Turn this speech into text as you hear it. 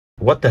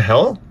What the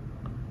hell?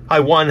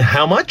 I won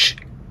how much?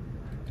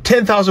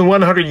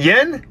 10,100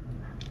 yen?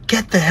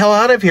 Get the hell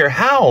out of here.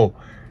 How?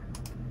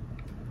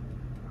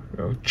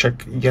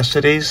 Check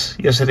yesterday's.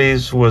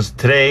 Yesterday's was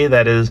today.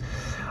 That is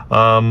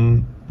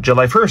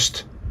July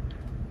 1st.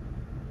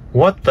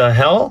 What the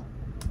hell?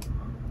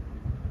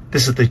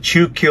 This is the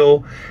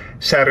Chukyo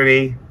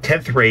Saturday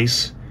 10th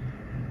race.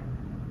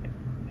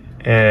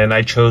 And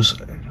I chose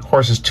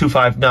horses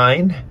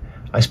 259.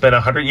 I spent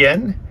 100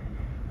 yen.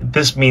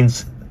 This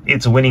means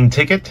it's a winning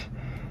ticket.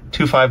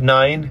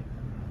 259.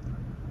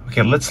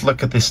 Okay, let's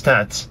look at the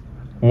stats.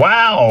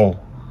 Wow!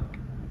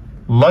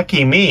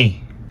 Lucky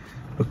me.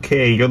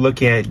 Okay, you're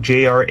looking at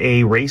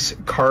JRA race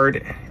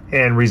card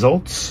and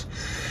results.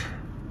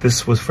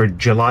 This was for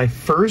July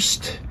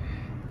 1st.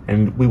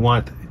 And we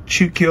want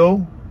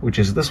Chukyo, which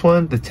is this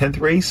one, the 10th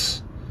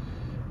race.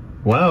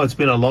 Wow, it's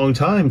been a long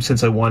time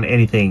since I won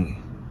anything.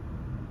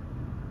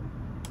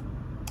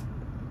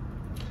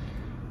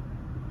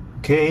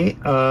 Okay,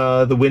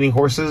 the winning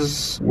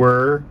horses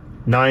were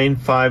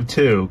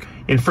 952.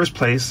 In first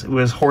place, it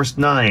was horse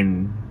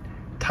 9,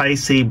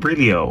 Taisei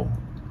Brilio,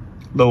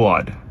 low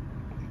odd.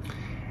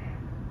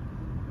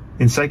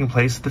 In second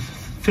place, the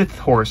 5th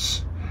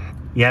horse,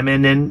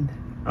 Yamenen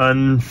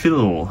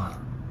Unfil,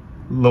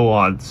 low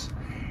odds.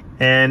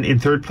 And in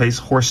third place,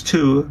 horse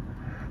 2,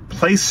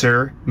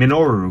 Placer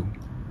Minoru,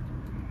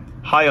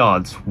 high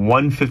odds,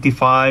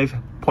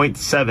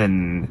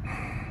 155.7.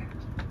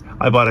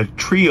 I bought a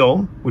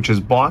trio, which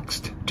is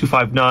boxed,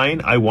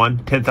 259. I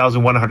won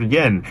 10,100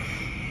 yen.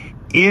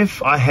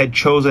 If I had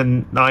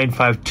chosen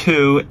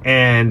 952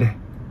 and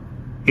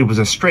it was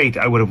a straight,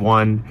 I would have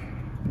won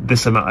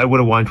this amount. I would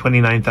have won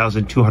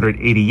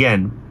 29,280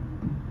 yen,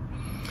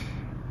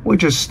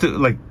 which is still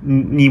like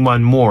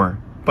Niman more,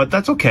 but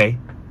that's okay.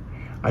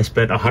 I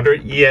spent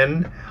 100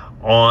 yen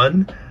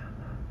on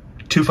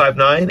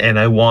 259 and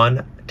I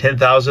won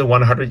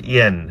 10,100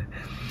 yen.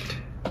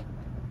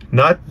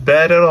 Not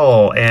bad at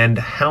all. And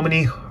how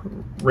many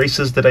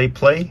races did I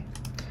play?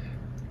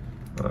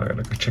 I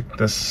gotta check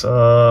this.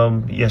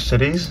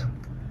 Yesterday's.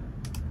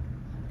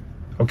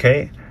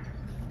 Okay.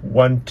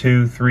 1,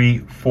 2, 3,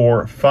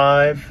 4,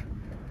 5,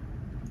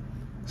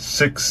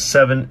 6,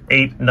 7,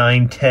 8,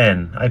 9,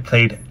 10. I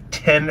played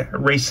 10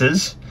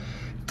 races,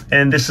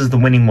 and this is the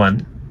winning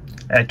one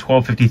at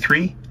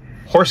 12.53.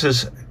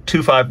 Horses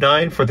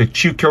 259 for the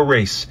Chukyo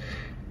race,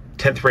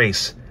 10th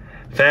race.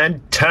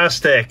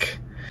 Fantastic.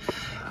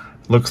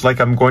 Looks like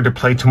I'm going to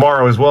play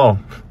tomorrow as well.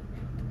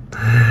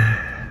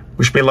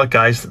 Wish me luck,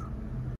 guys.